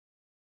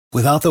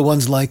Without the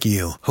ones like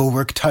you, who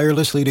work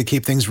tirelessly to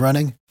keep things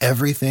running,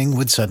 everything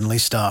would suddenly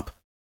stop.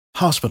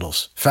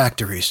 Hospitals,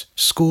 factories,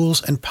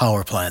 schools, and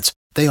power plants,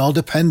 they all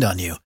depend on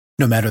you.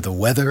 No matter the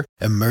weather,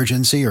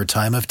 emergency, or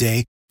time of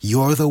day,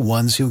 you're the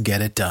ones who get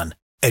it done.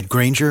 At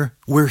Grainger,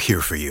 we're here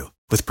for you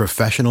with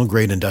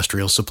professional-grade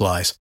industrial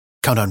supplies.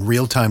 Count on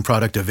real-time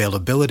product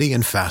availability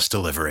and fast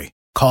delivery.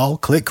 Call,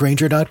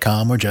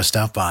 clickgrainger.com, or just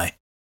stop by.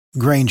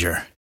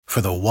 Grainger, for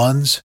the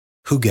ones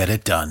who get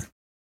it done.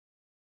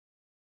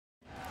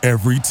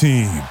 Every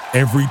team,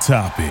 every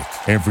topic,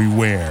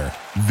 everywhere.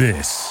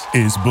 This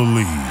is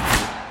Believe.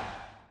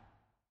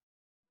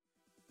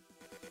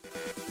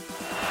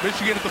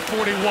 Michigan at the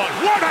 41.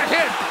 What a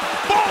hit!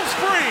 Ball's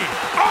free!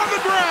 On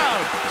the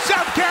ground!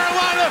 South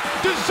Carolina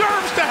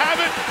deserves to have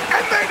it,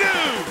 and they do!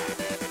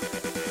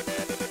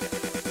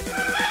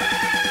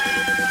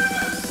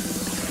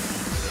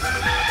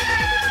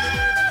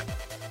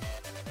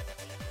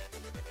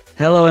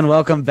 Hello and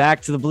welcome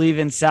back to the Believe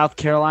in South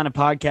Carolina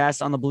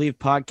podcast on the Believe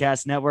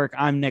Podcast Network.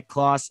 I'm Nick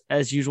Kloss,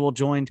 as usual,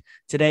 joined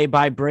today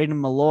by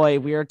Braden Malloy.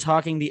 We are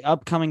talking the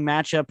upcoming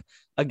matchup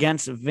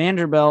against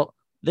Vanderbilt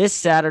this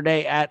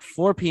Saturday at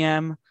 4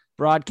 p.m.,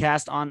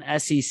 broadcast on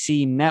SEC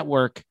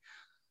Network.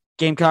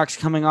 Gamecocks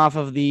coming off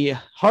of the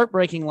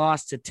heartbreaking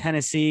loss to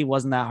Tennessee.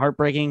 Wasn't that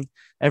heartbreaking?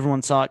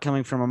 Everyone saw it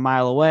coming from a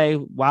mile away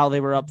while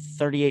they were up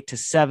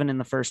 38-7 in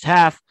the first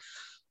half.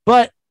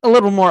 But a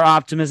little more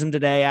optimism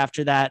today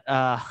after that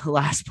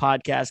last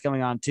podcast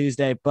coming on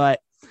Tuesday.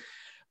 But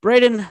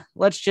Braden,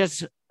 let's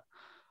just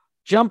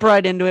jump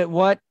right into it.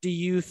 What do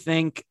you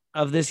think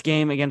of this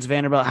game against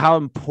Vanderbilt? How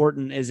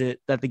important is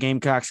it that the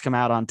Gamecocks come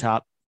out on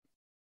top?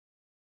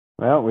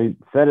 Well, we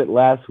said it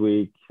last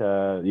week.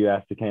 You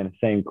asked the kind of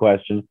same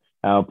question.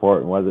 How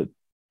important was it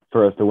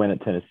for us to win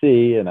at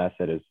Tennessee? And I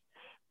said it's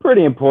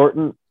pretty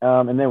important.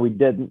 And then we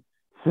didn't.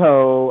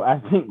 So I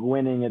think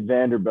winning at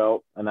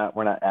Vanderbilt, we're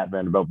not at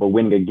Vanderbilt, but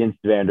winning against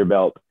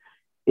Vanderbilt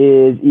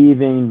is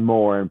even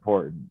more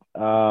important.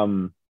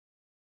 They're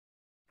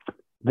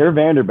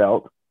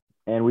Vanderbilt,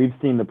 and we've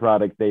seen the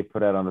product they've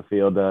put out on the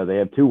field. They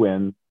have 2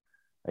 wins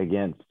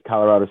against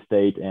Colorado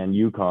State and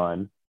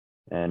UConn,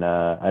 and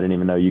I didn't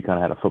even know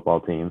UConn had a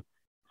football team,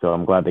 so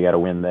I'm glad they got a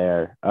win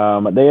there.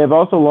 They have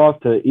also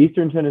lost to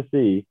Eastern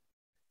Tennessee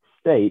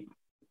State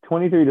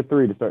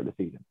 23-3 to start the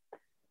season,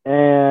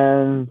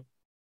 and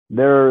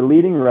their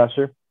leading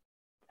rusher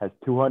has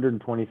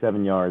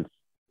 227 yards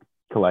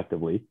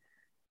collectively.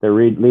 Their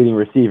leading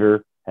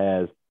receiver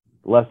has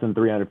less than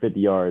 350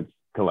 yards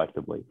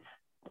collectively.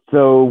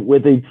 So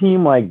with a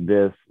team like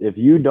this, if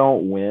you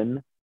don't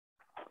win,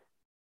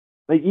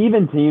 like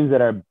even teams that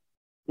are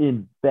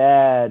in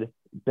bad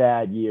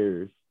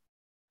years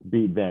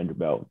beat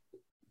Vanderbilt.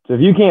 So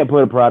if you can't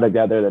put a product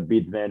out there that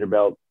beats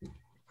Vanderbilt,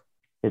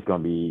 it's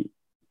going to be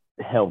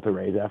hell to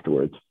raise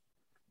afterwards.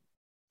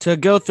 To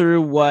go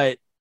through what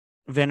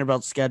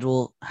Vanderbilt's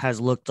schedule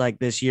has looked like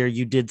this year,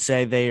 you did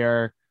say they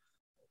are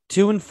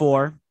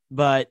 2-4,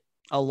 but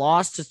a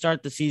loss to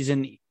start the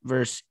season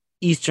versus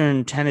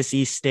Eastern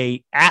Tennessee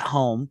State at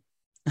home,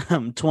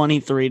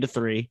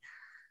 23-3.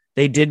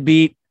 They did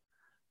beat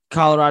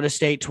Colorado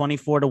State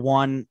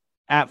 24-1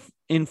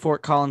 in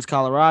Fort Collins,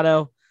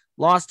 Colorado.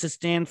 Lost to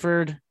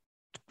Stanford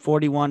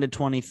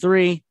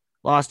 41-23.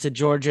 Lost to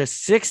Georgia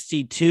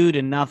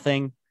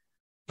 62-0.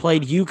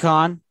 Played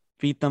UConn,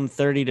 beat them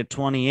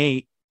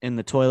 30-28. in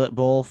the Toilet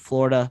Bowl,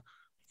 Florida,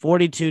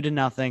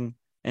 42-0,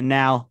 and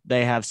now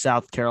they have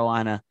South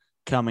Carolina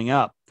coming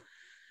up.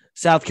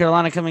 South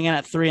Carolina coming in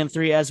at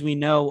 3-3, as we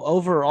know.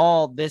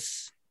 Overall,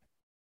 the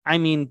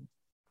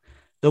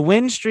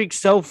win streak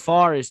so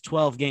far is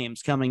 12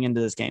 games coming into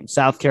this game.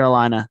 South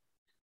Carolina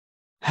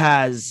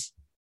has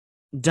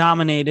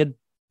dominated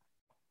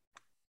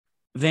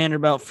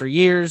Vanderbilt for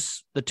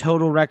years. The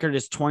total record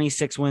is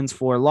 26 wins,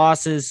 4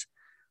 losses.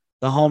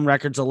 The home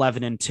record's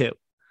 11-2.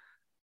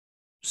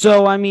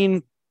 So,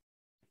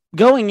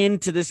 going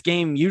into this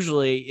game,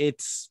 usually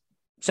it's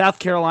South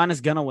Carolina's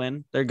going to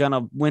win. They're going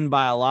to win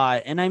by a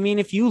lot. And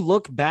if you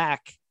look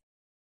back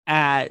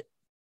at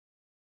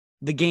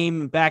the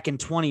game back in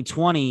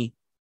 2020,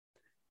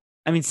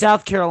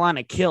 South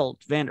Carolina killed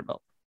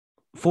Vanderbilt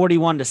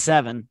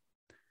 41-7.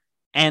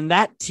 And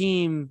that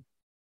team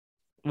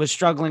was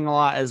struggling a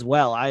lot as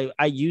well. I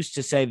used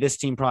to say this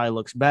team probably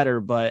looks better,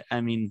 but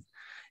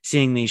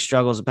seeing these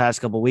struggles the past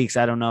couple of weeks,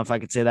 I don't know if I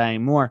could say that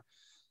anymore.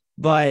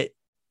 But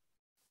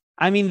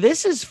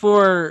this is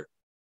for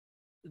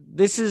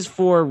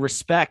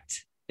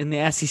respect in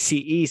the SEC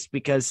East,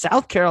 because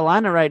South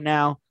Carolina right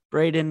now,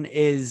 Braden,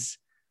 is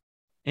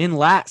in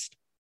last.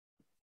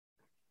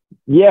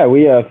 Yeah,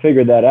 we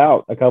figured that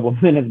out a couple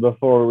minutes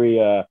before we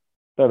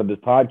started this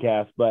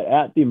podcast. But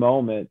at the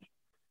moment,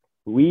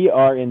 we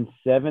are in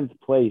 7th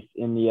place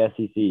in the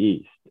SEC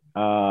East.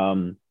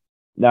 Now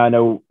I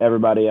know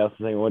everybody else is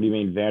saying, "What do you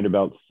mean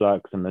Vanderbilt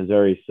sucks and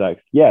Missouri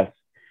sucks?" Yes.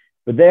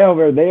 But they are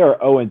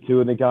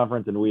 0-2 in the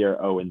conference, and we are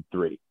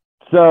 0-3.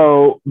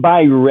 So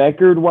by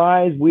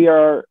record-wise, we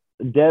are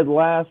dead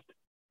last.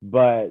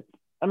 But,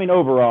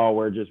 overall,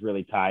 we're just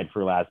really tied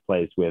for last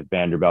place with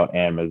Vanderbilt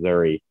and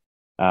Missouri.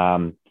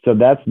 So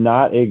that's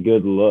not a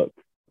good look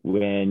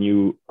when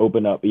you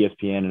open up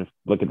ESPN and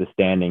look at the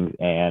standings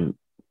and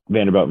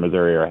Vanderbilt and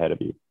Missouri are ahead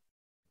of you.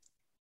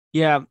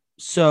 Yeah,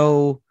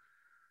 so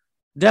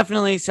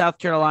definitely South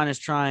Carolina is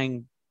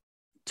trying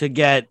to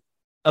get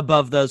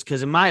above those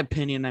because, in my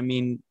opinion, I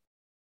mean,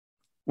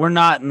 we're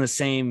not in the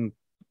same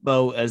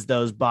boat as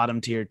those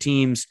bottom tier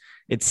teams.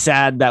 It's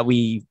sad that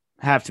we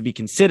have to be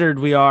considered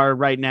we are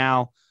right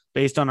now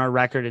based on our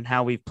record and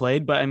how we've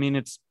played, but I mean,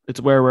 it's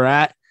where we're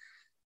at.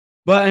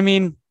 But I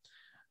mean,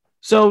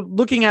 so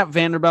looking at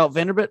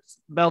Vanderbilt's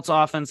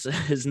offense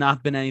has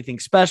not been anything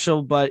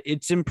special, but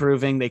it's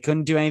improving. They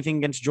couldn't do anything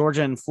against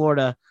Georgia and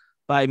Florida,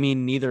 but I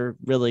mean, neither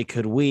really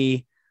could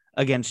we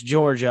against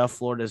Georgia.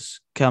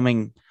 Florida's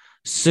coming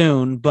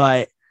soon,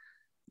 but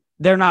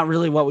they're not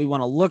really what we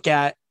want to look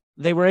at.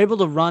 They were able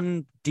to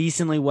run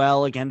decently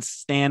well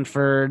against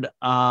Stanford.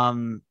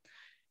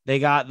 They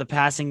got the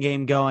passing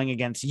game going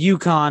against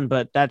UConn,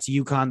 but that's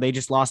UConn. They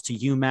just lost to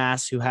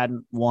UMass, who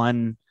hadn't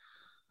won.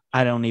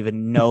 I don't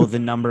even know the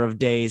number of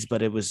days,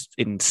 but it was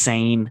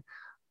insane.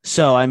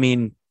 So, I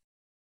mean,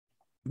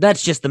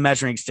 that's just the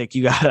measuring stick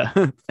you got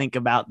to think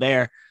about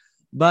there.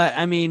 But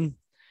I mean,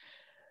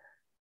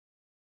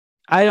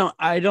 I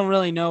don't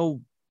really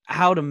know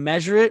how to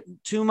measure it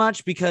too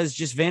much because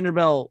just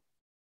Vanderbilt,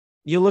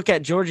 you look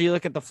at Georgia, you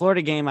look at the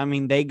Florida game, I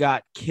mean, they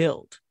got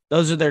killed.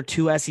 Those are their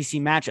two SEC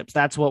matchups.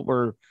 That's what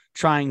we're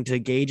trying to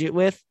gauge it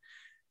with.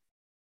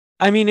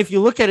 I mean, if you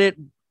look at it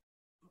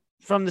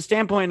from the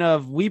standpoint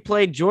of we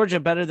played Georgia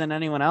better than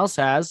anyone else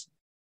has,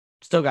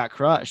 still got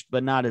crushed,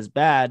 but not as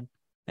bad.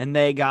 And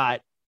they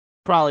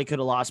probably could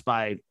have lost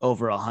by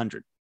over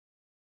 100.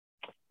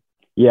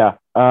 Yeah.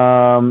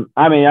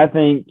 I mean, I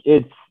think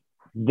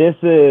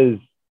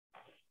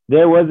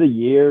there was a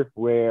year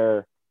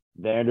where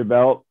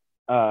Vanderbilt,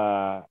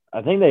 I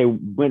think they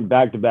went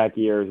back-to-back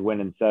years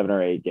winning 7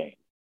 or 8 games.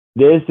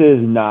 This is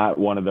not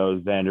one of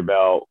those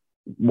Vanderbilt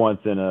once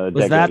in a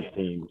decade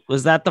teams.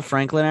 Was that the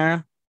Franklin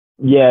era?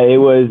 Yeah, it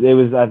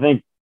was, I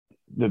think,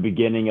 the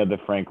beginning of the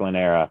Franklin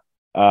era.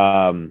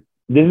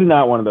 This is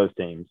not one of those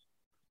teams.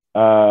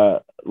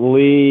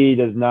 Lee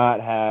does not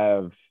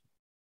have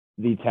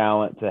the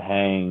talent to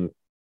hang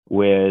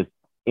with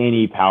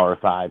any Power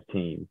 5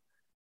 team.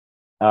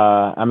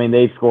 I mean,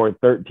 they've scored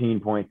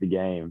 13 points a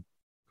game,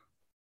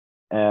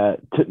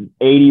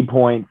 80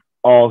 points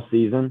all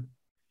season.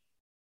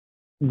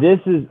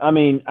 I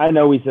mean, I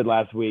know we said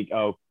last week,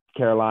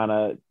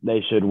 Carolina,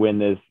 they should win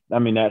this. I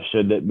mean,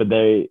 but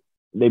they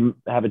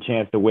have a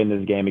chance to win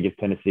this game against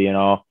Tennessee and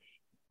all.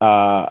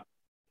 But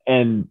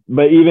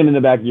even in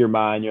the back of your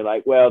mind, you're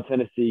like, well,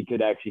 Tennessee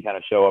could actually kind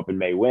of show up and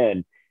may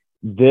win.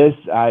 This,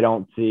 I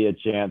don't see a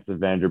chance of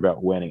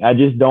Vanderbilt winning. I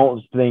just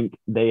don't think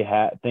they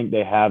have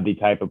the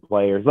type of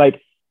players.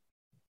 Like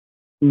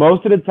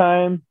most of the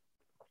time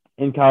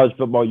in college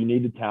football, you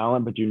need the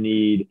talent, but you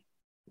need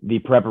the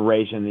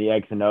preparation, the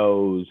X and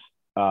O's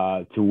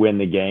to win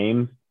the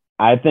game.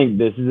 I think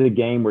this is a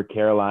game where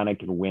Carolina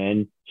can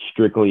win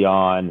strictly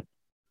on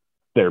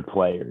their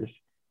players.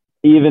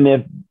 Even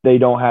if they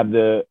don't have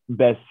the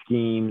best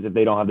schemes, if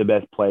they don't have the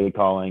best play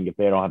calling, if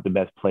they don't have the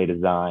best play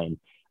design,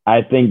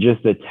 I think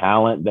just the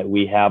talent that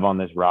we have on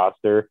this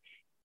roster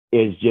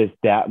is just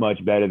that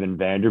much better than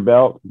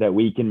Vanderbilt that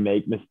we can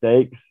make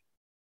mistakes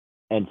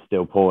and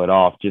still pull it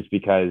off just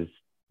because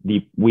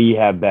we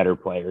have better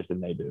players than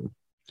they do.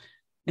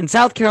 And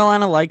South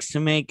Carolina likes to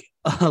make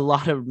a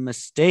lot of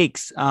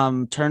mistakes.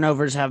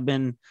 Turnovers have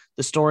been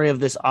the story of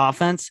this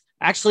offense.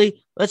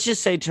 Actually, let's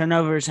just say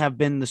turnovers have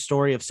been the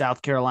story of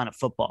South Carolina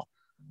football,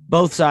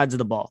 both sides of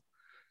the ball.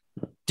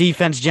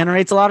 Defense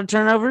generates a lot of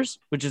turnovers,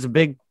 which is a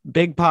big,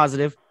 big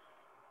positive.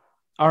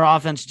 Our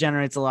offense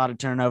generates a lot of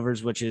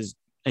turnovers, which is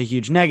a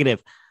huge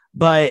negative.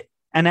 But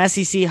an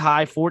SEC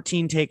high,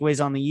 14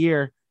 takeaways on the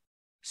year.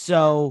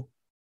 So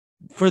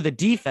for the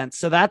defense,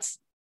 so that's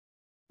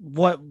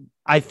what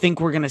I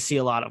think we're going to see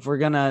a lot of. We're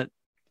going to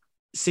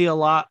see a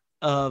lot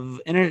of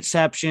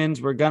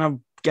interceptions. We're going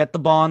to get the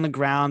ball on the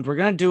ground. We're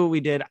going to do what we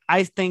did.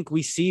 I think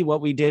we see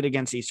what we did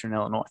against Eastern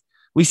Illinois.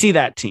 We see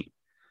that team.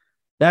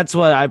 That's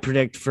what I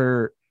predict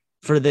for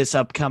this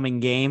upcoming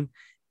game.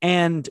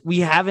 And we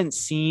haven't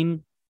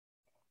seen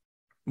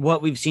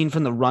what we've seen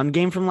from the run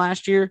game from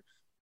last year,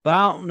 but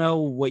I don't know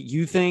what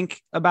you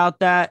think about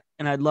that.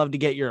 And I'd love to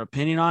get your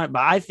opinion on it.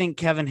 But I think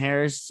Kevin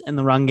Harris in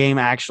the run game,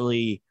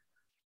 actually,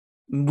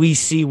 we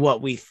see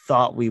what we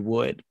thought we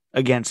would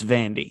against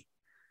Vandy.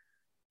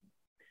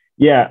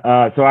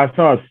 Yeah. So I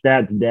saw a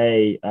stat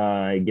today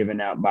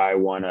given out by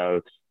one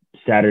of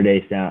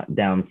Saturday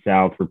Down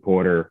South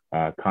reporter,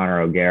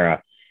 Connor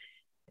O'Gara.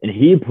 And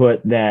he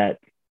put that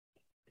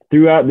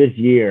throughout this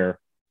year,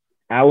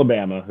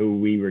 Alabama, who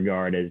we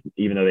regard as,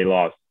 even though they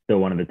lost, still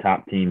one of the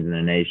top teams in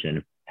the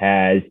nation,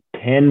 has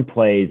 10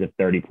 plays of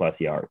 30-plus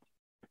yards.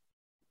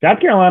 South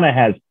Carolina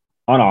has,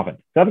 on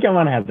offense, South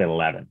Carolina has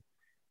 11.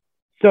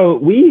 So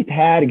we've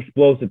had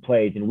explosive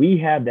plays, and we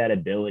have that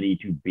ability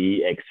to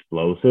be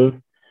explosive.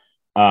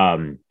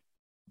 And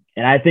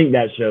I think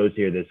that shows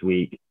here this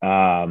week.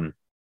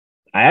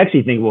 I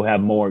actually think we'll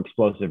have more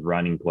explosive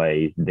running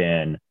plays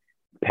than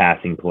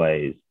passing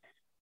plays.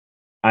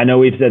 I know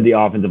we've said the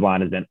offensive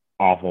line has been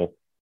awful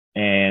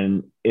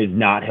and is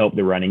not helped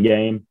the running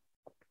game.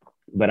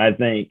 But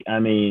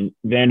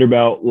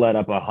Vanderbilt let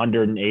up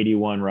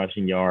 181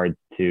 rushing yards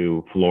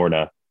to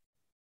Florida.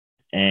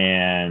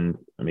 And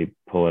let me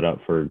pull it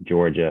up for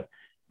Georgia.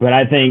 But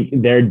I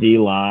think their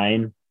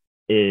D-line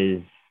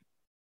is,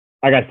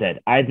 like I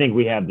said, I think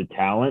we have the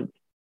talent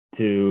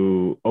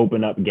to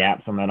open up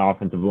gaps on that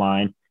offensive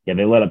line. Yeah,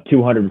 they let up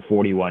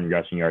 241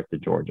 rushing yards to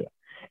Georgia.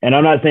 And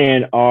I'm not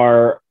saying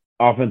our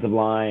offensive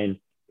line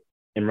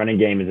and running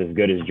game is as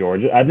good as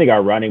Georgia. I think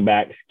our running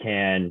backs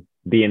can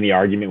be in the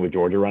argument with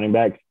Georgia running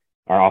backs.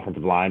 Our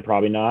offensive line,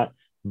 probably not.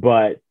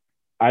 But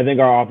I think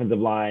our offensive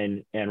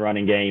line and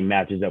running game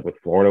matches up with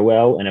Florida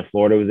well. And if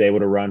Florida was able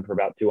to run for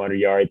about 200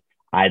 yards,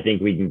 I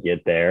think we can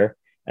get there.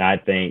 And I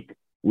think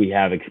we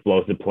have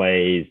explosive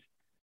plays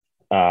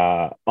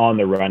on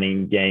the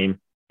running game,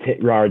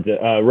 runs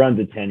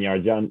at 10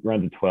 yards,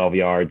 runs at 12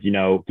 yards,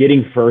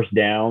 getting first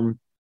down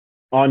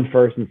on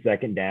first and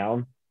second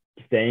down,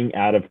 staying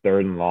out of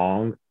third and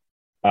long,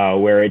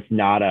 where it's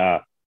not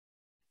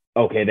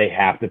they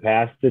have to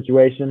pass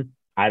situation.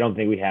 I don't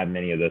think we have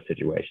many of those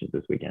situations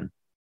this weekend.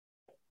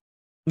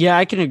 Yeah,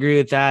 I can agree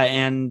with that.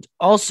 And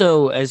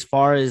also, as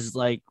far as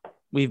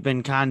we've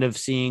been kind of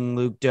seeing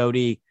Luke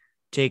Doty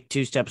take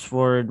 2 steps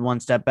forward, 1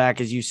 step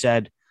back, as you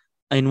said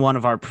in one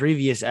of our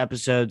previous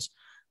episodes.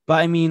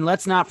 But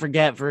let's not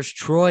forget, versus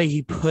Troy,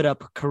 he put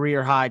up a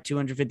career high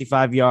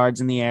 255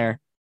 yards in the air.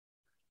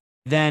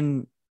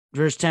 Then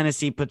versus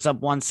Tennessee puts up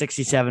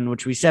 167,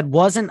 which we said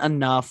wasn't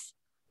enough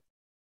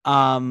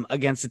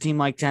against a team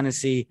like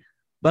Tennessee.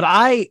 But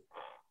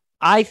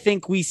I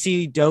think we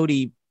see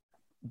Doty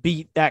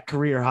beat that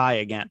career high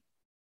again.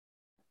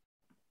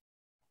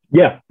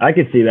 Yeah, I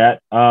could see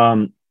that.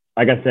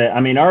 Like I said,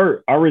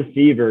 our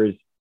receivers,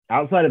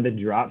 outside of the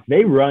drops,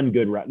 they run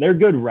good routes. They're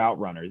good route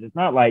runners. It's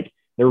not like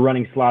they're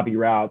running sloppy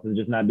routes and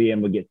just not being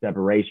able to get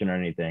separation or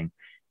anything.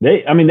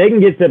 They can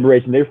get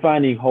separation. They're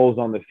finding holes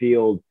on the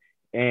field.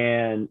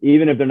 And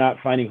even if they're not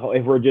finding holes,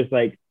 if we're just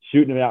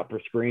shooting it out for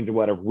screens or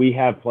whatever, we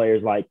have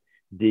players like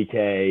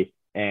DK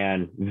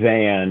and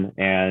Van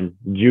and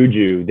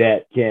Juju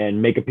that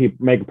can make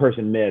a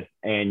person miss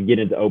and get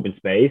into open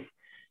space.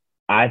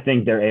 I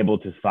think they're able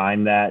to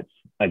find that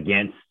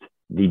against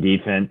the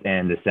defense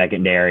and the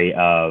secondary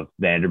of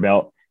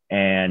Vanderbilt.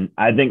 And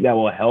I think that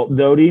will help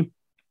Doty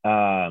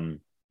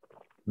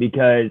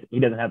because he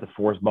doesn't have to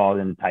force balls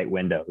in tight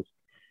windows.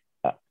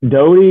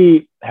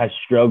 Doty has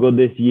struggled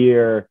this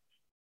year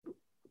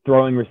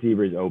throwing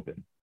receivers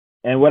open.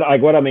 And what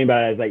I mean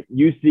by that is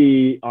you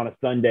see on a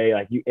Sunday,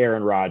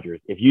 Aaron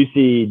Rodgers, if you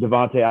see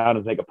Devontae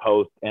Adams make a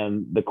post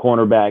and the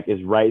cornerback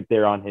is right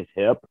there on his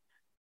hip,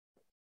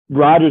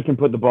 Rodgers can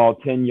put the ball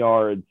 10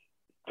 yards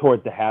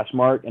towards the hash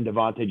mark and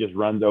Devontae just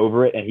runs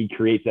over it and he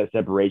creates that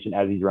separation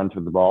as he's running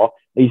through the ball.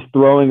 He's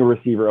throwing a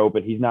receiver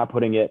open. He's not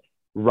putting it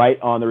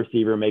right on the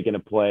receiver, making a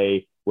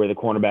play where the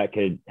cornerback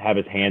could have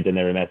his hands in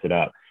there and mess it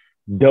up.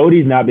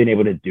 Doty's not been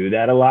able to do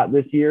that a lot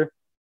this year.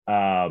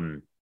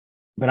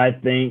 But I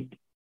think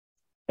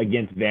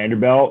against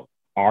Vanderbilt,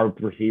 our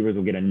receivers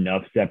will get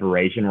enough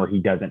separation where he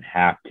doesn't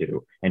have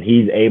to. And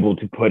he's able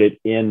to put it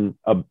in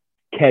a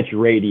catch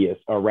radius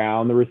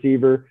around the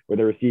receiver where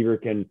the receiver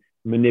can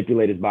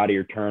manipulate his body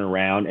or turn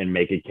around and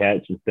make a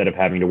catch instead of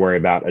having to worry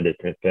about a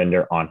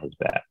defender on his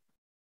back.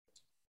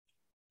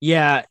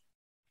 Yeah.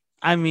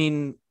 I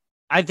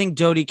think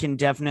Doty can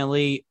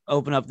definitely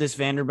open up this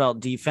Vanderbilt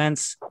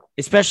defense,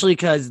 especially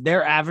because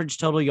their average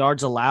total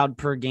yards allowed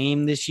per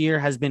game this year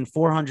has been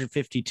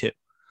 452.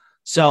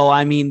 So,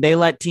 they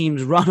let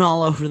teams run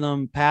all over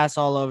them, pass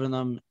all over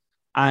them.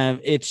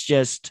 It's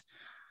just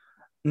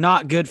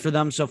not good for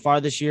them so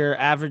far this year.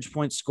 Average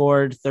points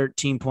scored,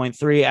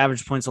 13.3.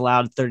 Average points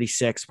allowed,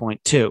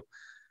 36.2.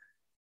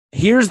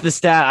 Here's the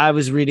stat I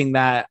was reading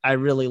that I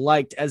really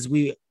liked as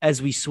we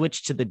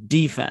switch to the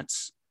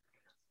defense.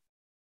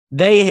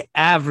 They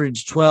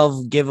average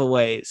 12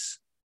 giveaways,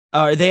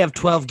 or they have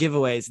 12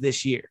 giveaways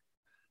this year.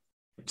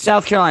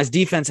 South Carolina's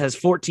defense has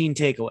 14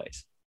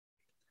 takeaways.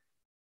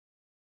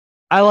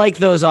 I like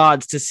those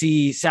odds to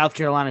see South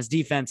Carolina's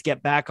defense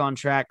get back on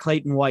track,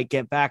 Clayton White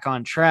get back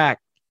on track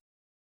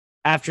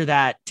after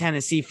that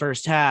Tennessee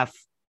first half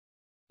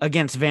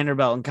against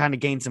Vanderbilt and kind of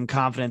gain some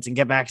confidence and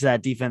get back to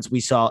that defense we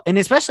saw. And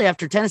especially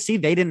after Tennessee,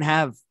 they didn't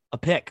have a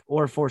pick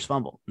or a forced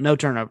fumble, no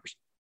turnovers.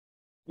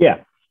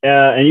 Yeah.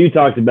 And you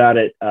talked about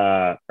it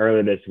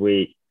earlier this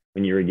week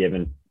when you were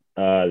giving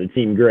the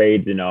team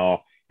grades and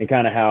all, and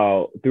kind of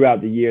how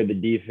throughout the year the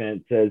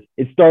defense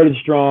it started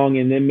strong,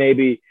 and then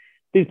maybe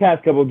these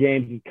past couple of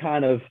games has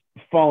kind of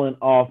fallen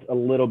off a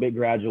little bit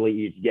gradually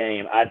each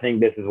game. I think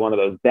this is one of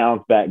those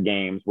bounce back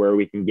games where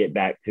we can get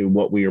back to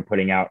what we were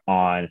putting out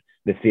on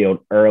the field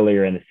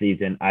earlier in the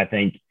season. I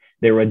think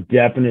there would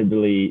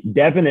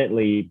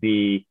definitely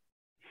be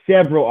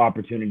several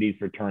opportunities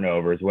for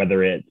turnovers,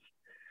 whether it's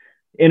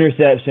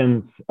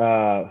interceptions,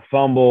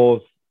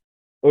 fumbles,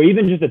 or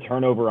even just a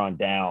turnover on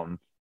downs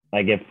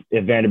like if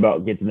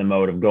Vanderbilt gets in the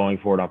mode of going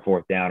for it on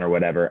fourth down or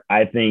whatever,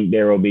 I think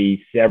there will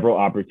be several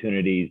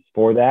opportunities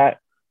for that.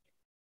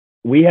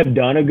 We have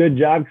done a good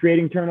job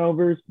creating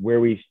turnovers. Where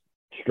we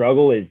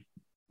struggle is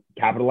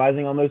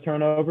capitalizing on those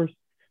turnovers.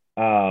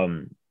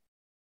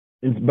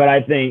 But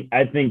I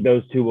think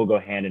those two will go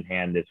hand in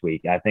hand this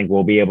week. I think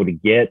we'll be able to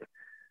get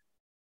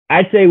 –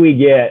 I'd say we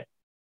get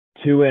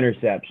 2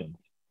 interceptions.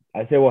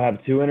 I'd say we'll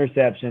have 2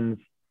 interceptions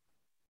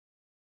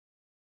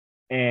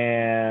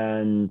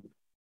and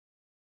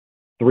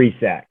 3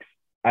 sacks.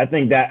 I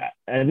think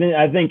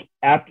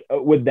after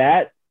with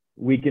that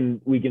we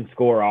can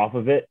score off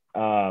of it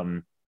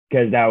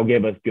because that will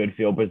give us good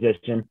field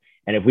position.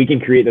 And if we can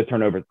create those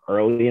turnovers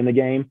early in the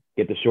game,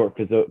 get the short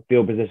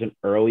field position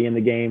early in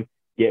the game,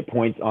 get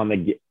points on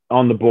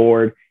the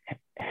board,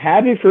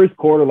 have a first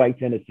quarter like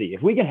Tennessee.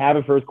 If we can have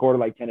a first quarter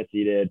like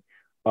Tennessee did,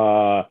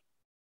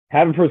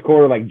 have a first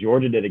quarter like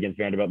Georgia did against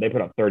Vanderbilt, they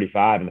put up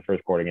 35 in the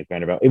first quarter against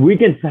Vanderbilt. If we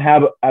can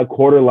have a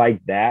quarter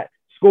like that,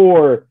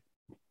 score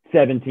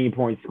 17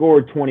 points,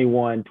 score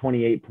 21,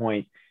 28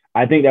 points,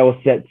 I think that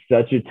will set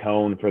such a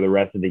tone for the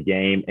rest of the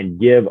game and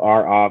give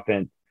our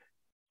offense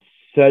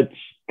such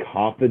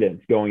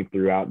confidence going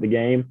throughout the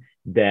game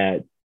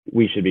that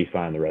we should be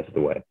fine the rest of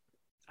the way.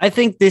 I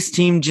think this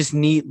team just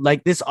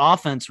this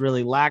offense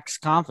really lacks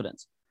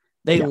confidence.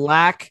 They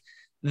lack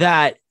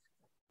that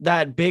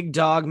big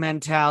dog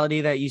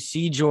mentality that you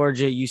see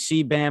Georgia, you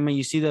see Bama,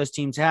 you see those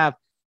teams have.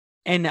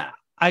 And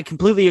I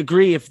completely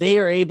agree. If they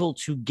are able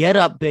to get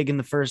up big in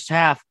the first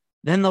half,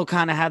 then they'll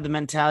kind of have the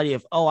mentality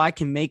of, oh, I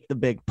can make the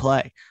big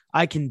play.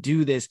 I can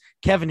do this.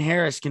 Kevin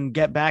Harris can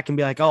get back and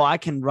be like, oh, I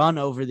can run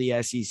over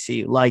the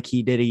SEC like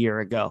he did a year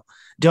ago.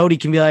 Doty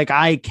can be like,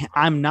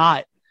 I'm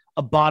not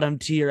a bottom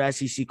tier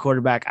SEC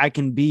quarterback. I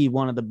can be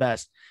one of the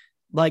best.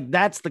 Like,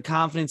 that's the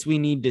confidence we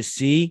need to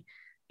see.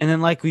 And then,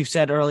 like we've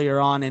said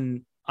earlier on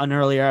in an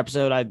earlier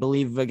episode, I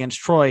believe against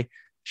Troy,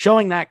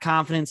 showing that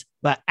confidence,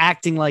 but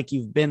acting like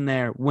you've been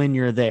there when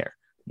you're there,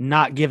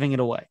 not giving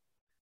it away.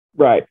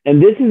 Right. And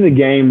this is a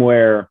game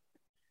where,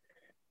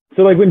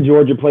 so like when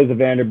Georgia plays a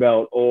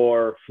Vanderbilt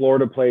or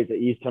Florida plays at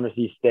East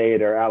Tennessee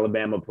State or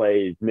Alabama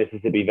plays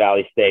Mississippi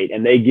Valley State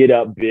and they get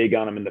up big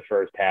on them in the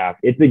first half,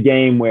 it's a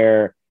game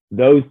where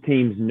those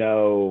teams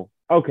know,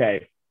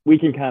 okay, we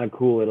can kind of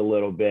cool it a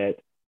little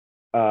bit.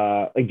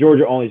 Like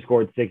Georgia only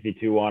scored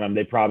 62 on them.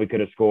 They probably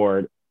could have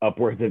scored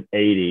upwards of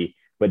 80,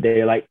 but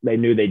they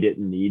knew they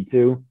didn't need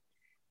to.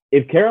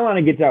 If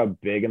Carolina gets out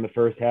big in the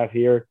first half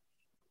here,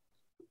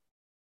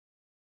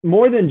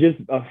 more than just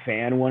a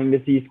fan wanting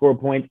to see score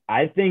points,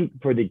 I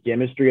think for the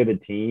chemistry of the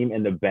team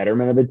and the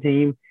betterment of the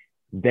team,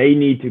 they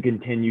need to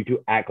continue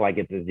to act like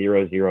it's a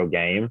 0-0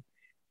 game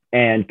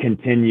and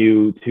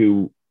continue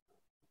to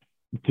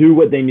do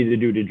what they need to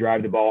do to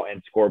drive the ball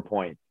and score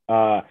points.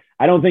 I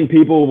don't think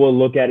people will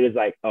look at it as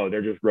like, oh,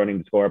 they're just running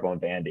the score up on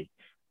Vandy.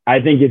 I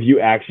think if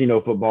you actually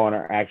know football and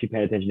are actually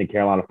paying attention to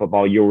Carolina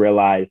football, you'll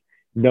realize,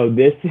 no,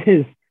 this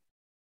is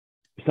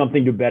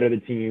something to better the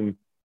team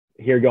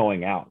here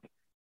going out.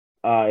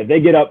 If they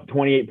get up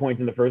 28 points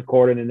in the first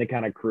quarter and then they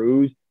kind of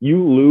cruise,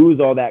 you lose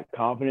all that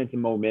confidence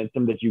and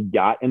momentum that you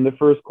got in the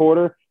first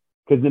quarter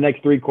because the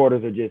next 3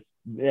 quarters are just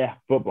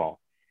football.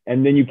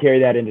 And then you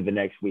carry that into the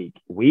next week.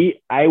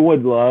 I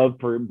would love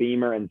for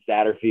Beamer and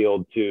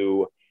Satterfield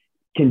to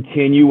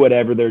continue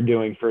whatever they're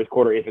doing first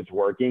quarter, if it's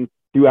working,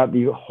 throughout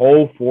the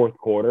whole fourth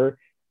quarter,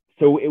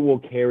 so it will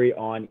carry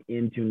on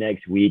into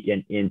next week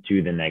and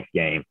into the next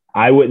game.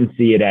 I wouldn't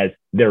see it as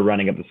they're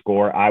running up the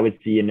score. I would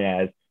see it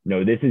as,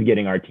 no, this is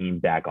getting our team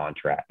back on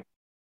track.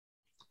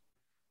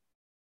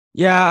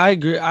 Yeah, I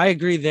agree. I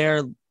agree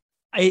there.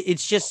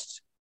 It's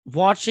just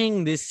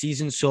watching this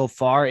season so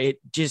far, it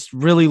just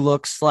really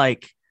looks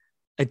like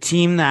a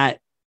team that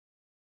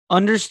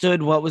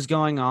understood what was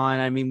going on.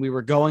 I mean, we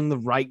were going the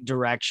right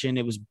direction.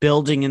 It was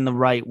building in the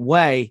right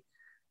way.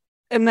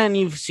 And then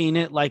you've seen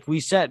it, like we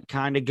said,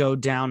 kind of go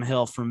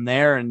downhill from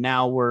there. And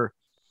now we're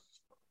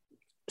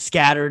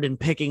scattered and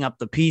picking up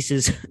the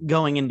pieces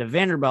going into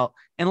Vanderbilt.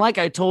 And like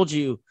I told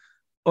you,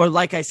 or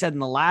like I said in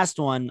the last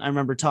one, I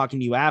remember talking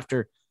to you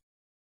after,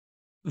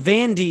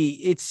 Vandy,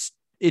 it's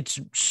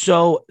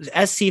so,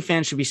 SC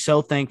fans should be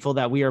so thankful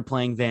that we are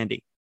playing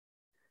Vandy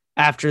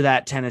after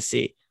that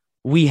Tennessee.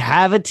 We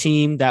have a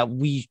team that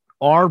we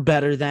are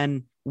better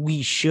than,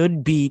 we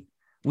should beat.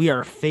 We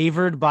are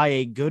favored by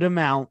a good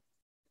amount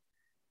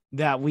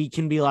that we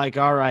can be like,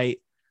 all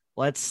right,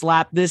 let's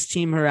slap this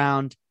team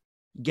around,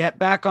 get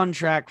back on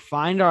track,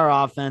 find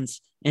our offense,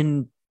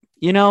 and,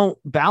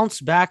 bounce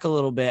back a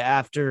little bit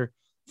after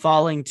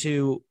falling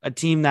to a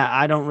team that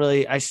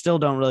I still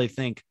don't really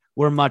think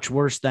we're much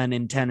worse than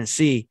in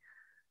Tennessee.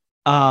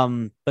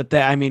 But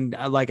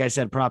like I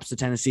said, props to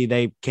Tennessee.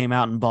 They came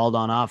out and balled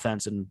on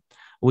offense and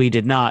we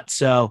did not.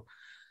 So,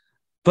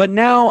 but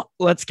now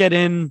let's get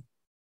in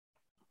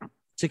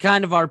to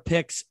kind of our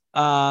picks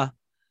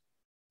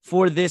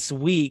for this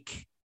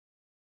week.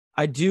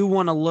 I do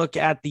want to look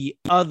at the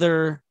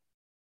other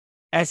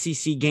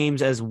SEC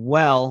games as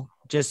well,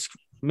 just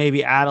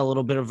maybe add a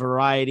little bit of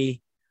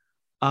variety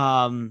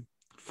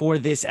for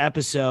this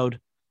episode.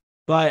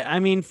 But I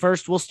mean,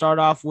 first we'll start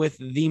off with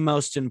the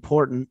most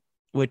important,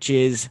 which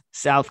is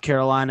South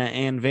Carolina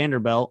and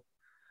Vanderbilt.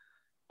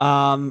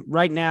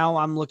 Right now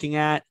I'm looking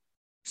at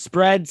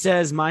spread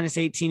says minus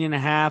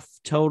 18.5,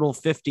 total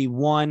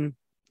 51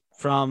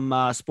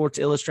 from Sports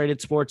Illustrated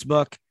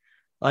Sportsbook.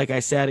 Like I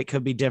said, it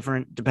could be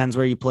different. Depends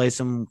where you place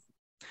them.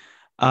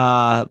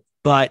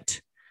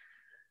 But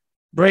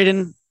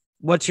Braden,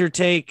 what's your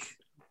take?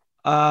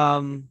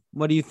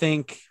 What do you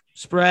think?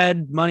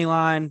 Spread, money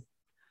line?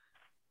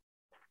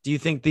 Do you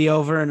think the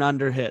over and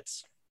under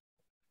hits?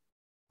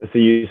 So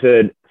you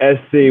said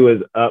SC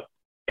was up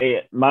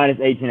minus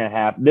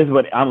 18.5. This is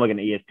what I'm looking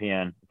at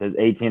ESPN. It says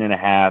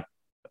 18.5.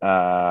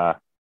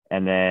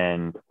 And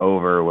then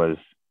over was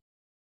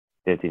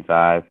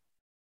 51.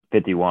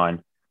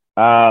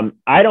 I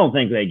don't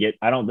think they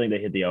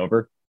hit the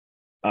over.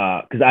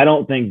 Because I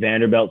don't think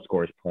Vanderbilt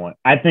scores point.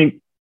 I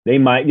think they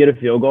might get a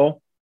field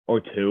goal or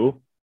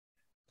two.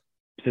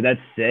 So that's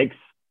 6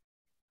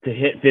 to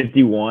hit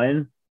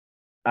 51.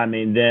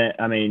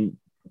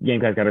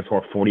 Gamecocks got to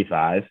score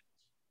 45.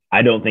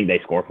 I don't think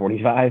they score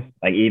 45.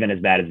 Like, even as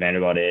bad as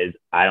Vanderbilt is,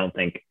 I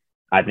think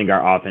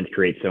our offense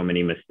creates so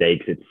many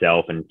mistakes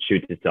itself and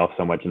shoots itself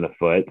so much in the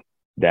foot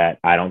that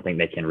I don't think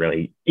they can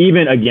really,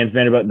 even against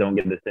Vanderbilt, don't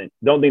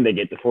think they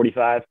get to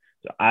 45.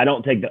 So I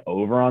don't take the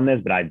over on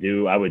this, but I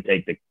would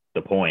take the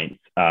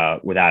points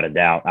without a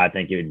doubt. I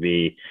think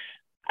we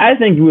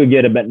would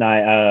get a bit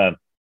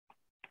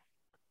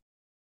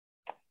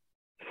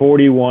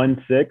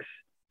 41-6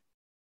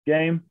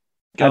 game.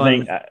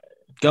 Going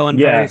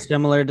very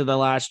similar to the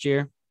last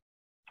year.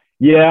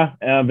 Yeah,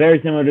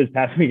 very similar to this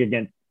past week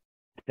against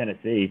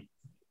Tennessee,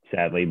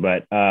 sadly.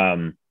 But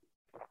I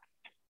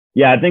think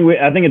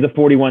it's a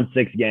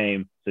 41-6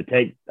 game. So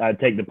I'd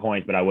take the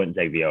points, but I wouldn't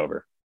take the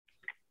over.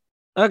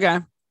 Okay.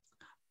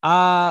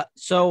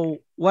 So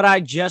what I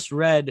just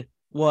read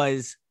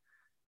was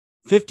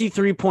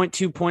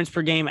 53.2 points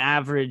per game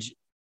average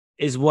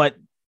is what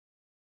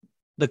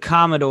the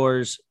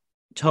Commodores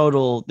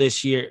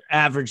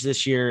average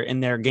this year in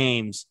their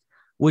games,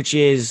 which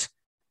is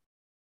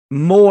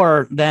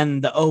more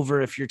than the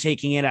over if you're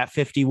taking it at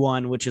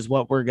 51, which is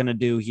what we're going to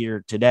do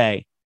here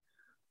today.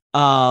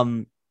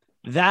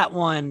 That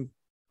one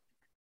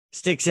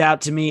sticks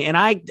out to me, and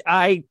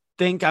I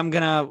think I'm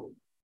going to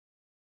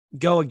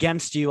go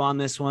against you on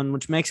this one,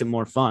 which makes it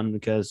more fun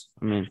because,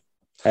 hey,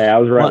 I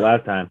was right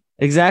last time.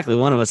 Exactly.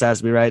 One of us has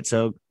to be right.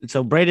 So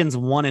Braden's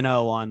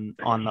 1-0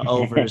 on the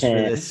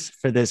overs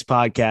for this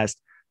podcast,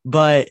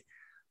 but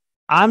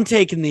I'm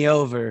taking the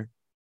over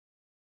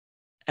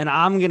and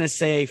I'm going to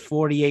say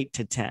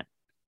 48-10.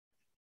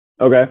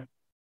 Okay.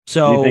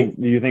 So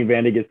do you think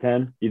Vandy gets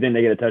 10? Do you think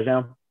they get a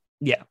touchdown?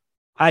 Yeah,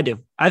 I do.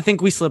 I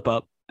think we slip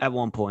up at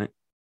one point.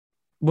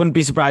 Wouldn't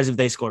be surprised if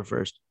they score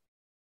first.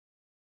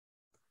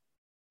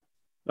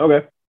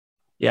 Okay.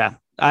 Yeah,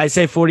 I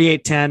say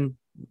 48-10.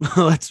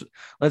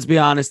 Let's be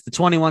honest. The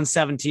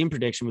 21-17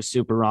 prediction was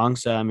super wrong.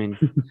 So,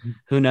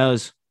 who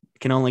knows?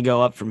 Can only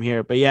go up from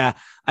here. But yeah,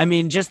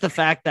 just the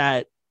fact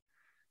that,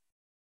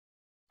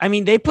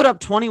 they put up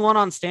 21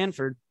 on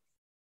Stanford.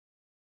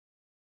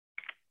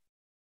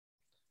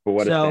 But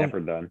what has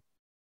Stanford done?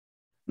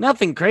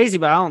 Nothing crazy,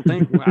 but I don't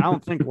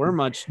think we're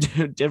much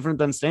different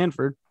than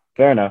Stanford.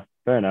 Fair enough.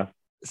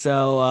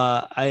 So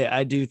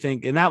I do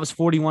think, and that was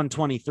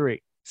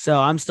 41-23. So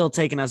I'm still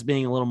taking us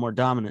being a little more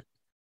dominant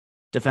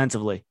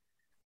defensively.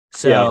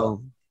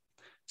 So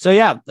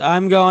yeah,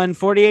 I'm going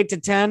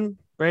 48-10.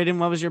 Braden,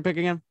 what was your pick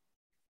again?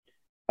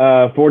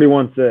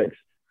 41-6.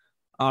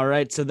 All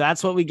right. So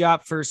that's what we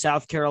got for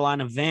South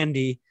Carolina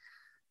Vandy.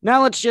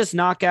 Now let's just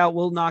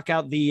we'll knock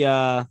out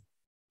the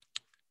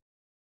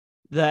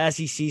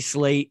SEC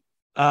slate.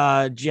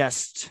 I'll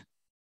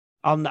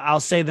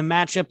say the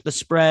matchup, the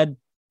spread,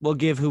 we'll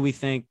give who we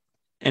think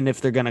and if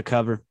they're going to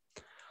cover.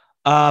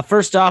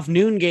 First off,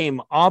 noon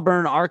game,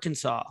 Auburn,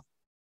 Arkansas,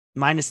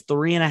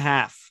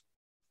 -3.5.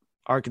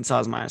 Arkansas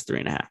is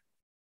 -3.5.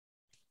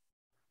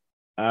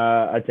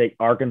 I take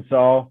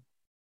Arkansas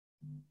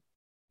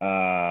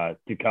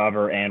to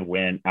cover and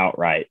win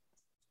outright.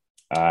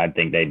 I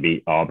think they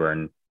beat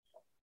Auburn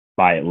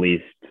by at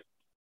least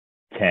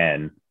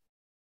 10.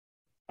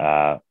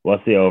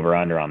 What's the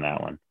over-under on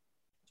that one?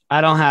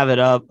 I don't have it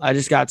up. I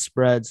just got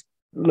spreads.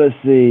 Let's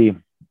see.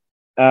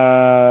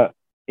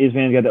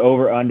 ESPN's got the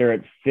over-under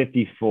at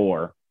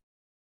 54.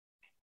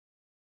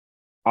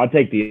 I'll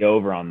take the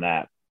over on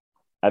that.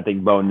 I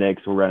think Bo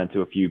Nix will run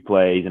into a few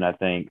plays, and I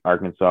think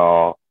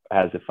Arkansas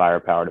has the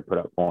firepower to put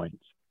up points.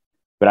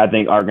 But I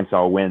think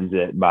Arkansas wins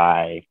it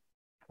by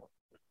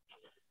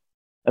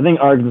 – I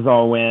think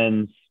Arkansas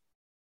wins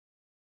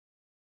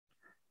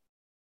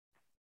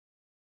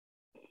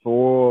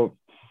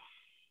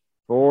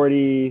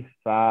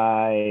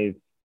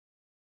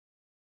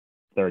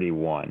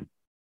 45-31.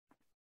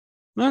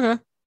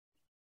 Okay.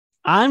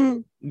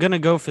 I'm going to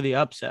go for the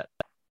upset.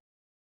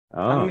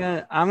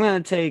 Oh. I'm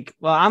gonna take.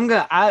 Well,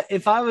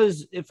 if I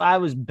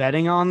was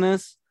betting on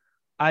this,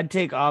 I'd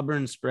take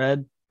Auburn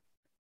spread.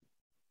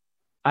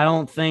 I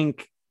don't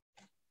think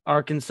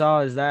Arkansas,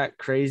 is that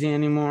crazy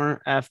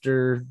anymore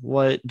after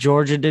what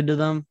Georgia did to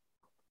them?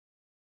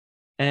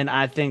 And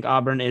I think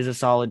Auburn is a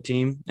solid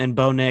team, and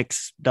Bo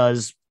Nix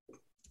does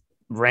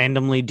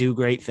randomly do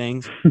great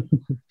things.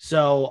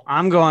 So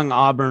I'm going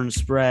Auburn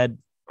spread.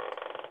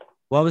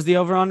 What was the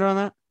over-under on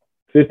that?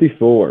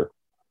 54.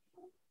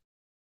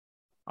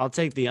 I'll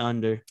take the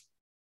under.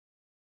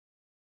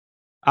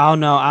 Oh,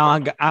 no, I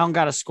don't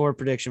got a score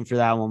prediction for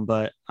that one,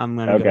 but I'm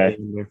going to go the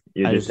under.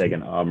 You're just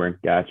taking Auburn.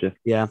 Gotcha.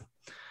 Yeah.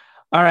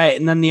 All right,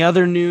 and then the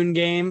other noon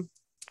game,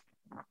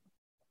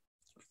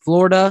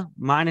 Florida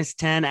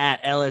 -10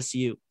 at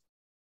LSU.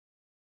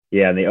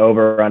 Yeah, and the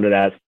over-under,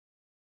 that's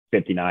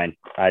 59.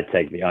 I'd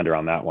take the under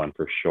on that one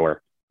for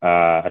sure.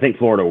 I think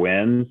Florida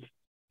wins.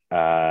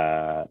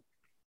 I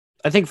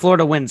think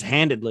Florida wins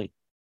handedly.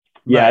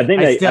 Yeah,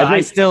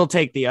 I still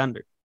take the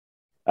under.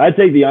 I'd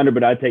take the under,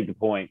 but I'd take the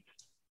points.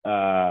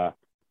 I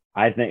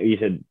think you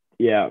should.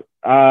 Yeah,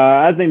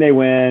 I think they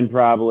win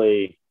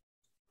probably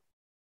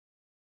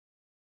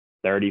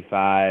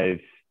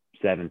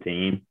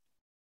 35-17.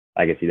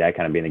 I can see that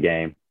kind of being the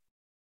game.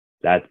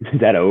 Is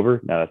that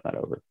over? No, that's not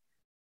over.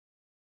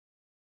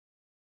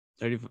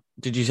 30.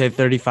 Did you say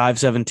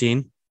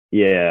 35-17?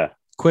 Yeah.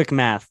 Quick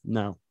math.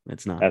 No,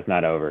 it's not. That's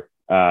not over.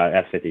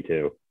 That's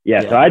 52.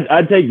 Yeah. So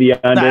I'd take the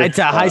under. It's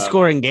a high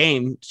scoring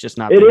game. It's just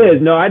not. It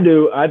is. No, I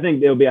do. I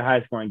think it'll be a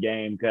high scoring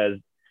game because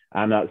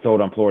I'm not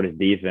sold on Florida's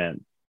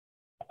defense.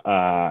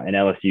 And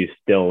LSU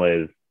still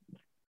is.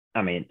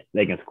 I mean,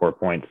 they can score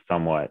points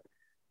somewhat.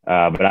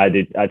 But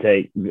I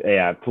take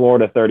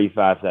Florida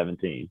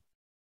 35-17.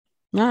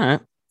 All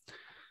right.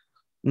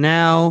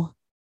 Now,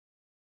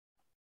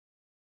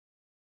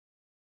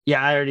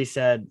 yeah, I already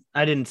said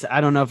I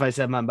don't know if I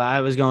said mine, but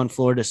I was going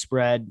Florida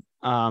spread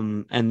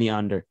and the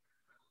under.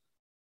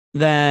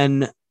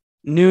 Then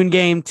noon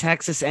game,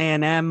 Texas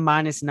A&M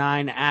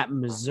 -9 at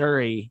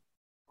Missouri.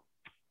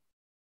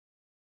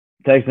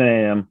 Texas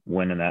A&M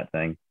winning that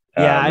thing.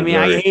 Yeah, I mean,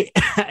 I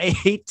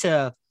hate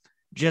to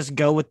just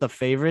go with the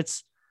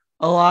favorites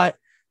a lot,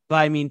 but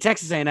I mean,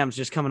 Texas A&M is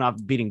just coming off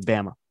beating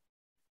Bama.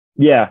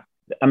 Yeah,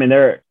 I mean,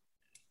 they're.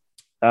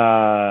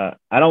 I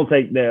don't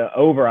take the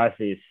over. I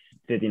see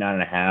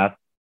 59.5.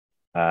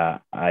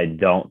 I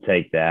don't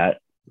take that,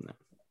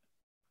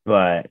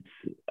 but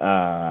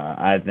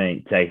I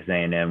think Texas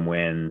A&M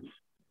wins.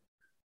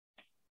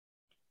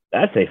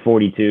 I'd say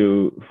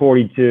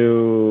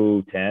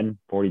 42-10,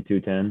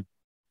 42-10.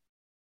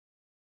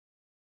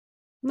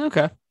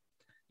 Okay.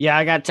 Yeah,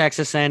 I got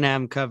Texas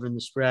A&M covering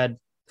the spread.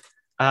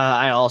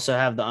 I also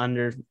have the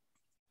under.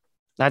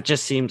 That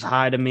just seems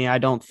high to me. I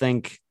don't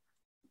think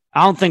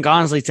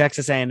honestly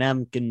Texas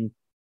A&M can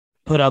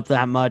put up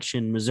that much,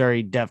 and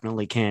Missouri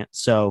definitely can't.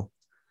 So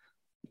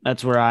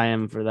that's where I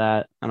am for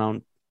that. I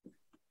don't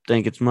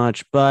think it's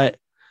much. But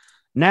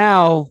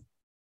now,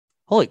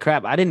 holy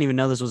crap, I didn't even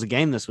know this was a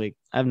game this week.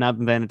 I have not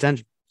been paying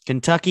attention.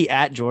 Kentucky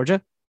at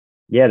Georgia.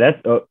 Yeah,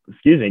 that's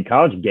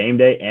College Game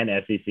Day and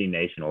SEC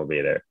Nation will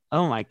be there.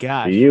 Oh my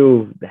gosh. Do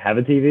you have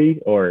a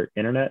TV or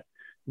internet?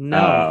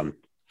 No.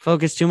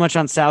 Focus too much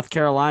on South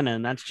Carolina,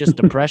 and that's just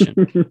depression.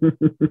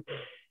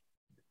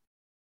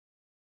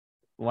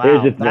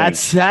 Wow,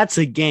 that's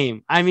a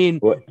game. I mean,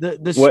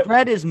 the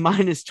spread is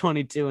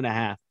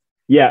 -22.5.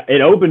 Yeah,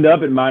 it opened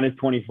up at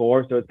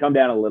 -24, so it's come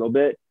down a little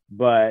bit.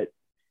 But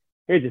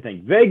here's the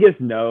thing: Vegas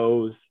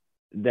knows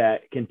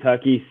that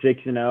Kentucky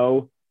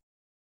 6-0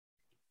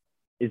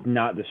 is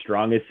not the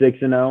strongest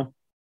 6-0.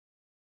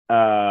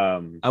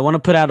 I want to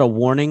put out a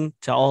warning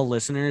to all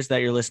listeners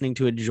that you're listening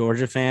to a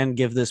Georgia fan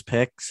give this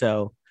pick.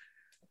 So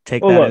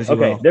take that as you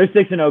will. Their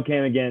 6-0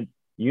 came against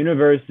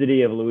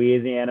University of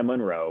Louisiana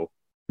Monroe,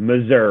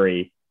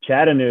 Missouri,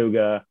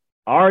 Chattanooga,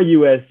 our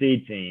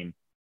USC team,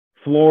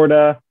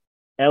 Florida,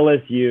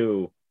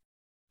 LSU.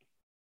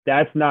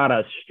 That's not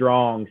a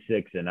strong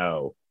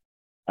 6-0.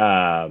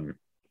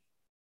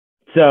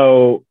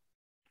 So,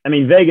 I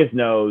mean, Vegas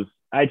knows.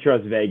 I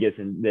trust Vegas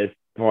in this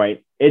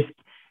point. If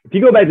you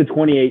go back to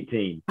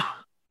 2018,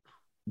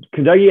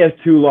 Kentucky has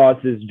 2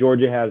 losses.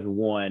 Georgia has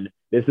 1.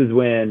 This is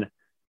when,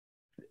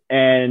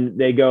 and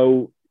they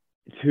go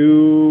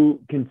to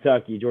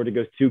Kentucky. Georgia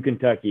goes to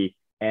Kentucky,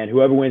 and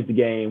whoever wins the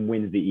game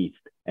wins the East.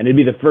 And it'd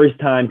be the first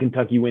time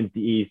Kentucky wins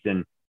the East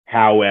in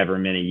however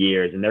many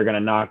years. And they're going to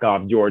knock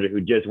off Georgia,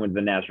 who just wins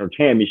the national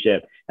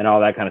championship and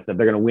all that kind of stuff.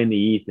 They're going to win the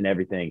East and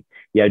everything.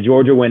 Yeah,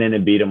 Georgia went in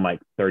and beat them like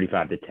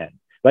 35-10.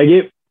 Like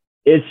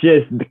it's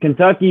just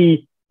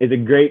Kentucky is a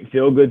great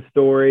feel-good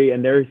story,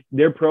 and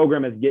their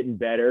program is getting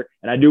better.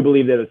 And I do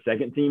believe they're the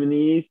second team in the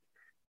East,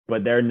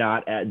 but they're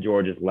not at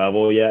Georgia's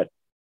level yet.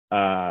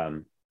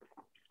 I'm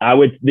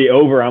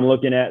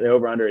looking at the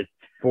over-under is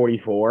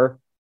 44.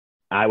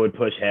 I would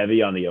push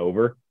heavy on the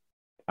over.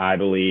 I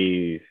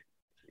believe,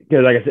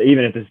 because like I said,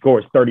 even if the score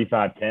is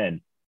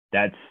 35-10,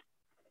 that's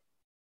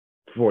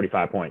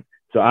 45 points.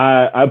 So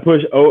I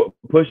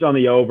push on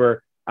the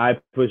over. I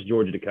push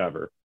Georgia to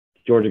cover.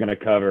 Georgia going to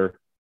cover,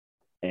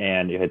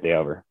 and you hit the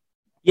over.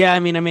 Yeah,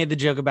 I mean, I made the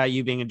joke about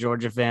you being a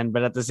Georgia fan,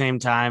 but at the same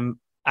time,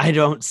 I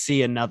don't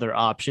see another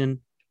option.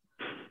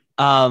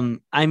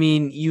 I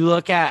mean, you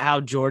look at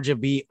how Georgia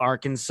beat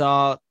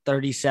Arkansas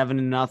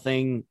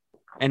 37-0,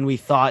 and we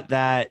thought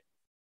that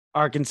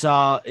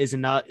Arkansas is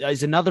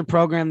another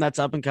program that's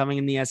up and coming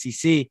in the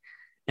SEC,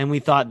 and we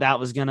thought that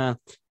was gonna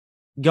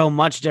go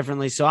much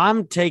differently. So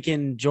I'm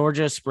taking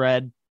Georgia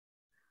spread,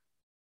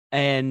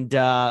 and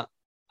I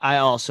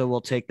also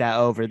will take that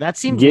over. That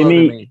seems low to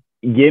me.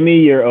 Give me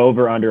your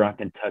over under on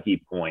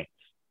Kentucky points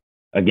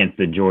against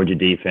the Georgia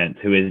defense,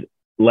 who is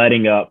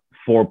letting up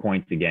 4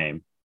 points a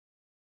game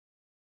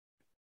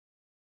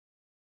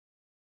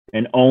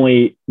and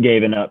only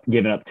giving up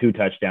 2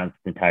 touchdowns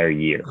this entire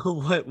year.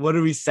 What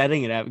are we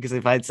setting it at? Because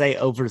if I'd say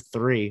over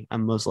 3,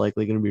 I'm most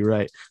likely going to be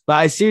right. But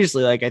I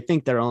seriously, I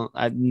think they're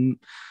on,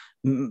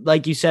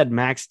 like you said,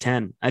 max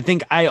 10.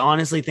 I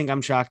honestly think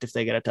I'm shocked if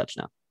they get a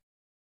touchdown.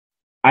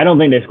 I don't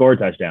think they score a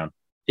touchdown.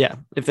 Yeah.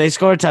 If they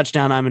score a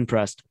touchdown, I'm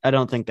impressed. I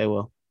don't think they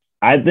will.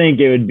 I think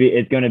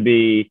it's going to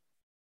be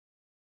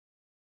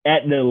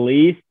at the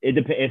least,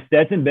 if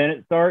Stetson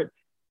Bennett starts,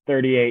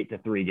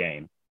 38-3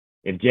 game.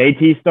 If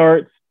JT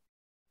starts,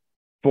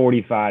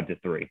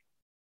 45-3.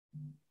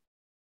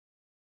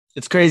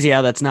 It's crazy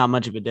how that's not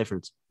much of a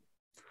difference.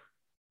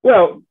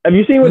 Well, have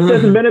you seen what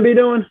Stetson Bennett be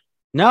doing?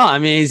 No, I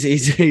mean,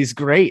 he's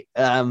great.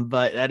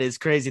 But that is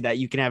crazy that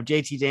you can have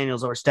JT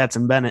Daniels or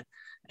Stetson Bennett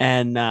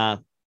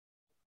and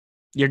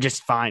you're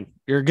just fine.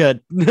 You're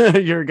good.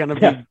 You're going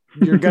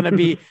to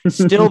be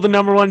still the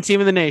number 1 team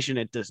in the nation.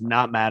 It does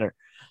not matter.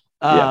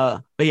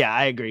 But yeah,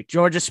 I agree.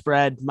 Georgia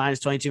spread minus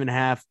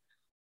 22.5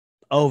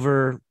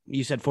 over,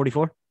 you said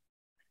 44?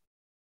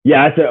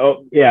 Yeah, I said,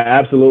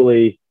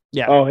 absolutely.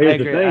 Yeah. Oh, here's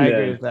the thing. I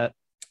agree with that.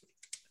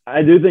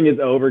 I do think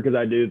it's over because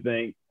I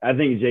think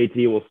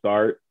JT will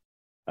start.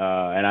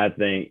 And I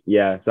think,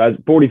 so it's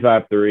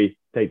 45-3,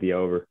 take the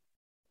over.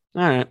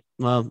 All right.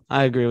 Well,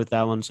 I agree with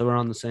that one. So we're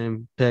on the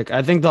same pick.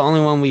 I think the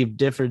only one we've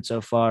differed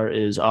so far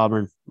is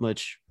Auburn,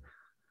 which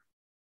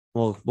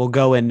we'll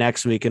go in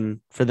next week. And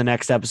for the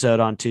next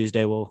episode on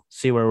Tuesday, we'll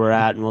see where we're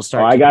at and we'll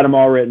start. I got them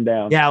all written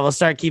down. Yeah. We'll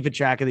start keeping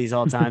track of these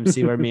all the time,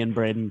 see where me and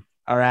Braden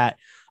are at.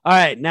 All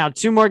right. Now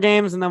 2 more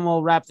games and then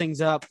we'll wrap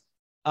things up.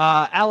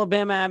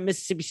 Alabama at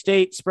Mississippi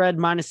State spread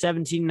minus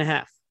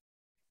 17.5.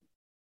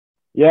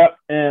 Yep.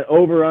 And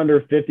over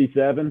under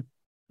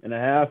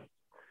 57.5.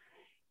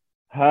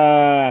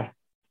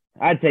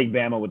 I'd take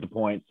Bama with the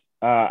points.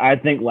 I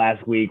think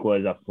last week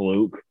was a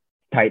fluke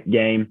type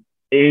game.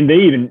 And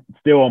they even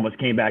still almost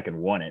came back and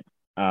won it.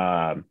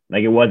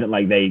 It wasn't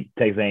like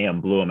Texas A&M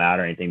blew them out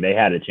or anything. They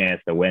had a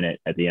chance to win it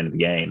at the end of the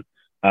game.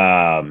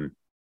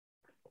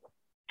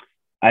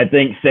 I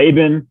think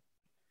Saban,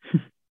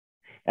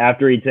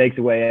 after he takes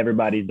away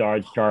everybody's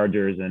Dodge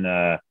Chargers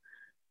and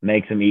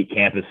makes them eat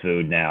campus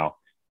food now,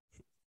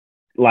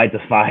 lights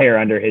a fire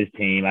under his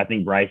team. I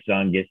think Bryce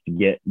Young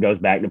goes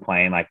back to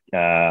playing like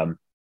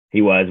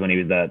he was when he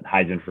was the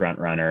Heisman front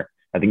runner.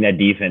 I think that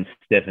defense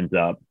stiffens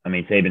up. I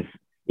mean, Saban,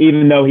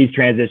 even though he's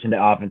transitioned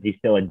to offense, he's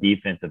still a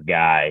defensive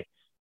guy.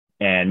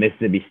 And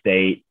Mississippi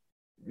State,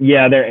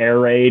 they're air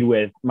raid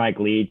with Mike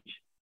Leach,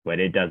 but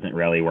it doesn't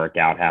really work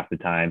out half the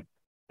time.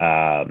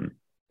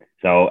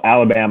 So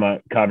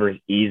Alabama covers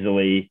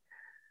easily.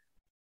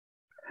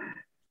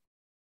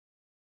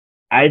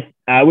 I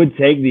would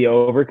take the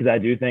over because I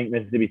do think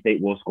Mississippi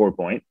State will score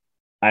points.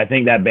 I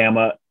think that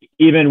Bama,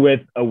 even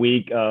with a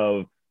week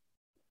of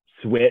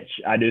switch,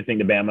 I do think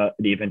the Bama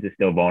defense is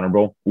still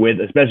vulnerable,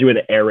 especially with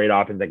the air raid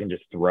offense that can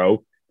just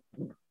throw.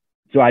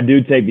 So I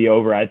do take the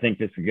over. I think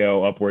this could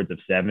go upwards of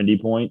 70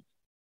 points.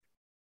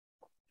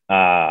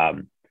 I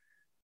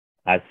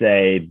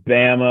say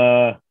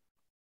Bama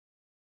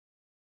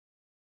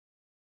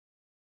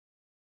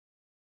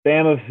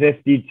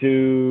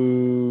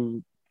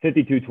 52-21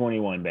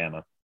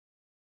 Bama.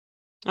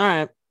 All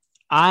right.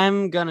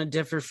 I'm going to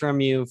differ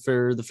from you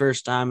for the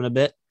first time in a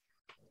bit.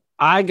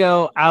 I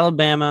go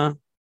Alabama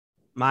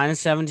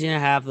minus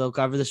 17.5. They'll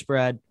cover the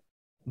spread,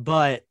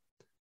 but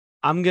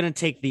I'm going to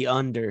take the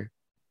under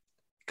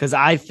because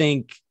I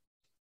think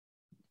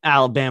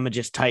Alabama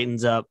just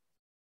tightens up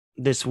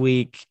this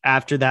week.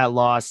 After that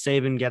loss,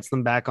 Saban gets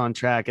them back on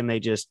track and they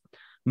just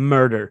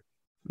murder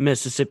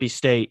Mississippi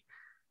State.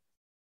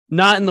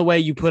 Not in the way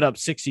you put up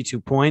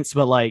 62 points,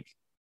 but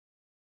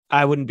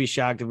I wouldn't be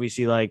shocked if we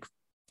see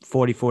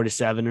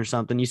 44-7 or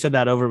something. You said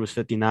that over was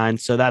 59,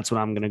 so that's what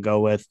I'm going to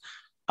go with.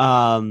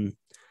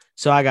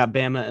 So I got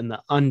Bama and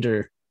the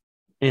under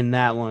in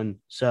that one.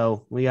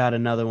 So we got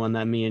another one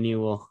that me and you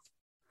will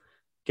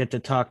get to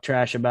talk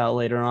trash about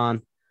later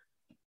on.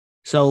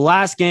 So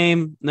last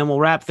game, and then we'll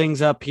wrap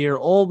things up here.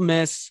 Ole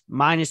Miss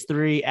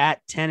 -3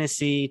 at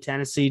Tennessee.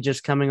 Tennessee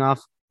just coming off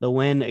the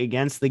win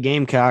against the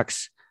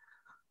Gamecocks.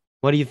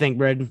 What do you think,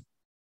 Braden?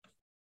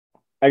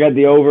 I got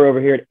the over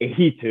here at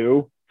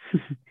 82.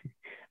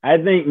 I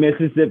think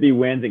Mississippi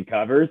wins and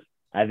covers.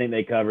 I think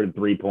they covered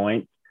 3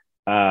 points.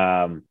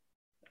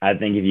 I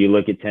think if you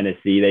look at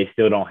Tennessee, they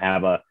still don't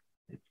have a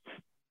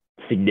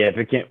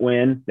significant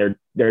win.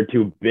 Their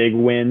 2 big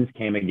wins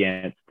came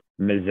against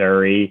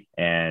Missouri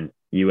and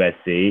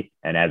USC.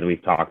 And as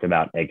we've talked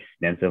about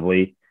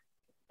extensively,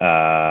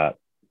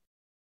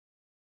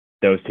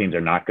 those teams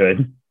are not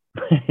good.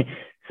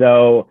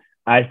 So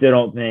I still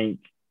don't think.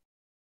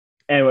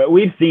 And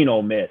we've seen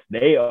Ole Miss;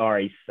 they are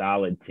a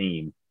solid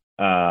team.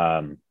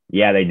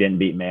 Yeah, they didn't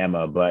beat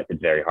Bama, but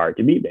it's very hard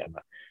to beat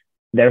Bama.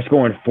 They're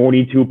scoring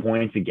 42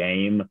 points a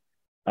game,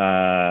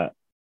 putting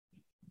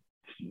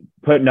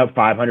up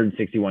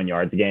 561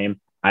 yards a game.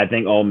 I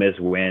think Ole Miss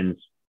wins,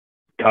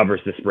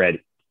 covers the spread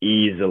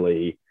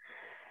easily.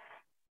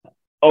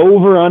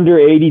 Over under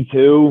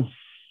 82.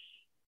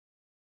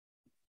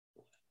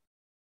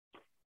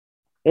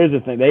 Here's the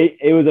thing.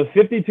 It was a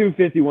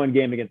 52-51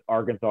 game against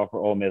Arkansas for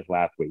Ole Miss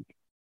last week.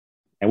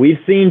 And we've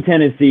seen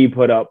Tennessee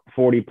put up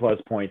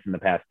 40-plus points in the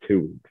past 2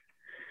 weeks.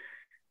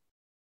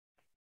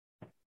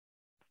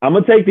 I'm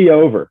going to take the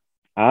over.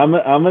 I'm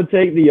going to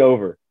take the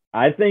over.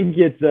 I think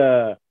it's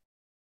a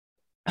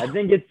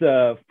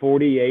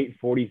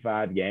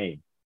 48-45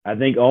 game. I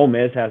think Ole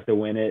Miss has to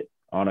win it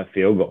on a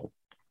field goal.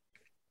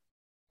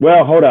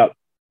 Well, hold up.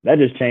 That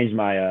just changed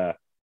my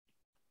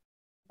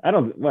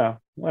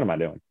what am I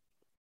doing?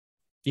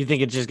 You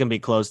think it's just going to be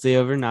close to the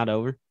over, not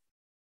over?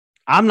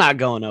 I'm not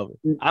going over.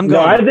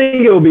 I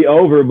think it will be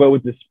over, but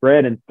with the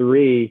spread and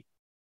 3.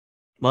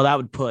 Well, that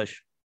would push.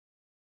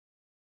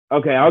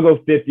 Okay, I'll go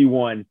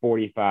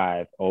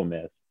 51-45 Ole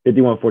Miss.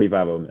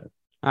 51-45 Ole Miss.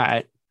 All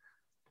right.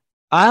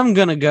 I'm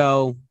going to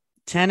go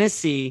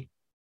Tennessee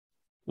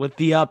with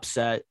the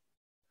upset.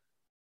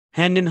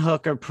 Hendon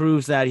Hooker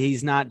proves that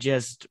he's not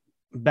just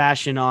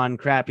bashing on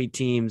crappy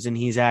teams and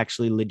he's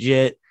actually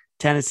legit.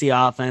 Tennessee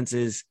offense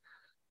is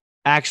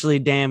actually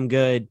damn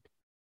good.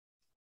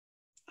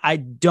 I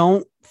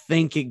don't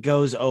think it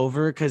goes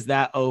over because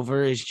that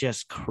over is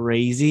just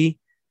crazy.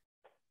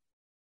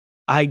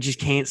 I just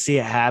can't see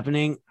it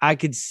happening. I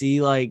could see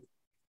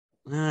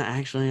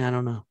actually, I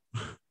don't know.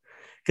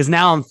 Because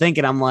now I'm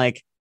thinking, I'm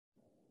like,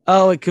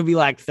 oh, it could be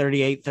like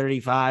 38,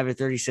 35 or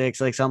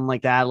 36, like something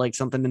like that, like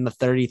something in the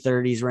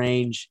 30-30s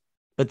range.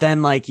 But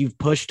then like you've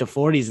pushed to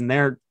 40s and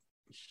they're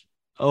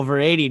over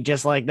 80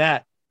 just like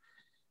that.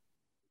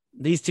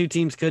 These two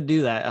teams could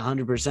do that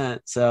 100%.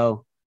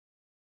 So,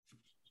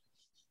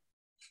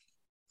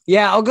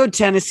 yeah, I'll go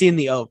Tennessee in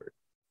the over.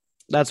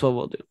 That's what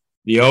we'll do.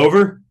 The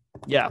over?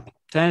 Yeah,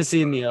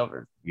 Tennessee in the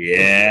over.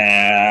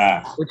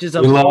 Yeah. Which is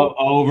we love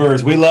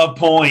overs. We love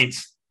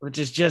points. Which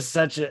is just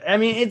such a – I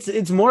mean,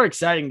 it's more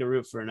exciting to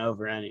root for an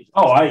over anything.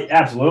 Oh,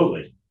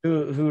 absolutely.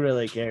 Who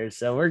really cares?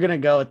 So we're going to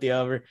go with the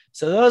over.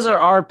 So those are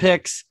our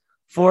picks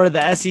for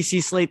the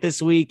SEC slate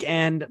this week,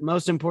 and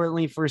most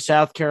importantly for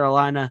South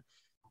Carolina.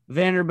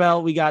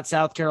 Vanderbilt, we got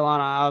South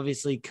Carolina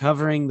obviously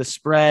covering the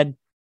spread.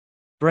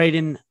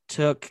 Braden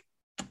took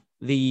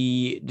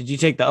did you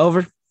take the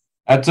over?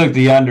 I took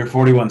the under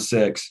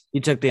 41-6.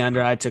 You took the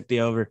under. I took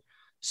the over.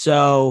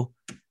 So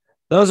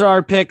those are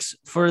our picks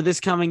for this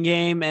coming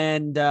game.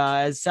 And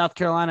as South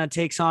Carolina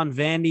takes on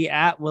Vandy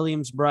at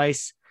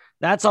Williams-Brice,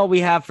 that's all we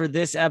have for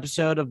this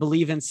episode of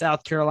Believe in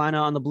South Carolina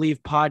on the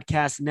Believe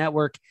Podcast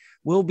Network.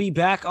 We'll be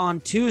back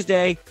on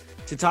Tuesday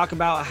to talk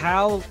about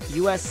how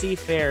USC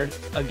fared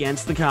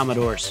against the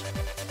Commodores.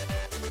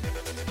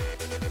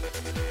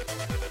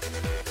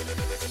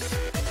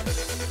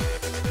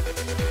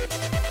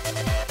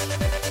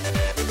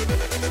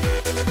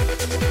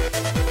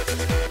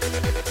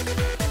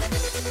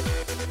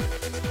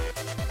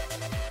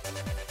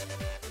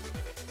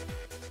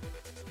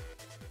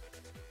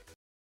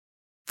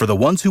 For the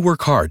ones who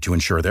work hard to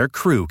ensure their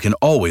crew can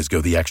always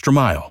go the extra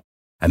mile,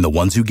 and the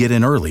ones who get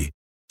in early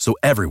so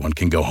everyone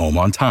can go home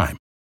on time,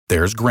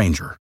 there's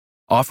Grainger,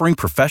 offering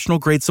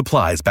professional-grade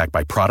supplies backed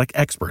by product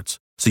experts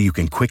so you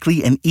can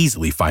quickly and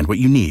easily find what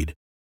you need.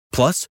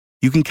 Plus,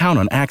 you can count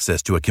on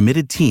access to a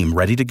committed team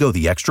ready to go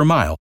the extra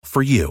mile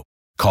for you.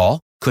 Call,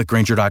 click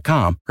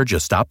Grainger.com, or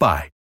just stop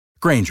by.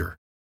 Grainger,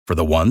 for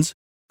the ones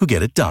who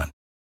get it done.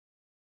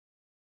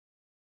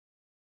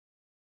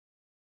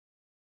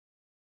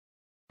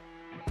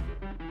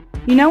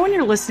 You know when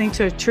you're listening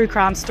to a true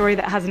crime story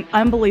that has an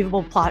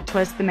unbelievable plot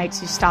twist that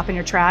makes you stop in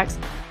your tracks?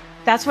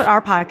 That's what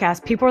our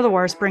podcast, People Are the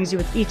Worst, brings you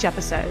with each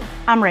episode.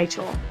 I'm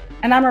Rachel.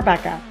 And I'm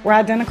Rebecca. We're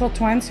identical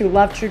twins who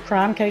love true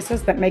crime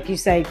cases that make you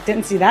say,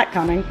 didn't see that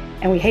coming,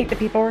 and we hate the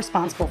people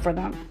responsible for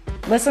them.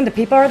 Listen to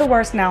People Are the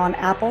Worst now on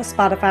Apple,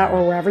 Spotify,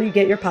 or wherever you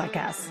get your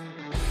podcasts.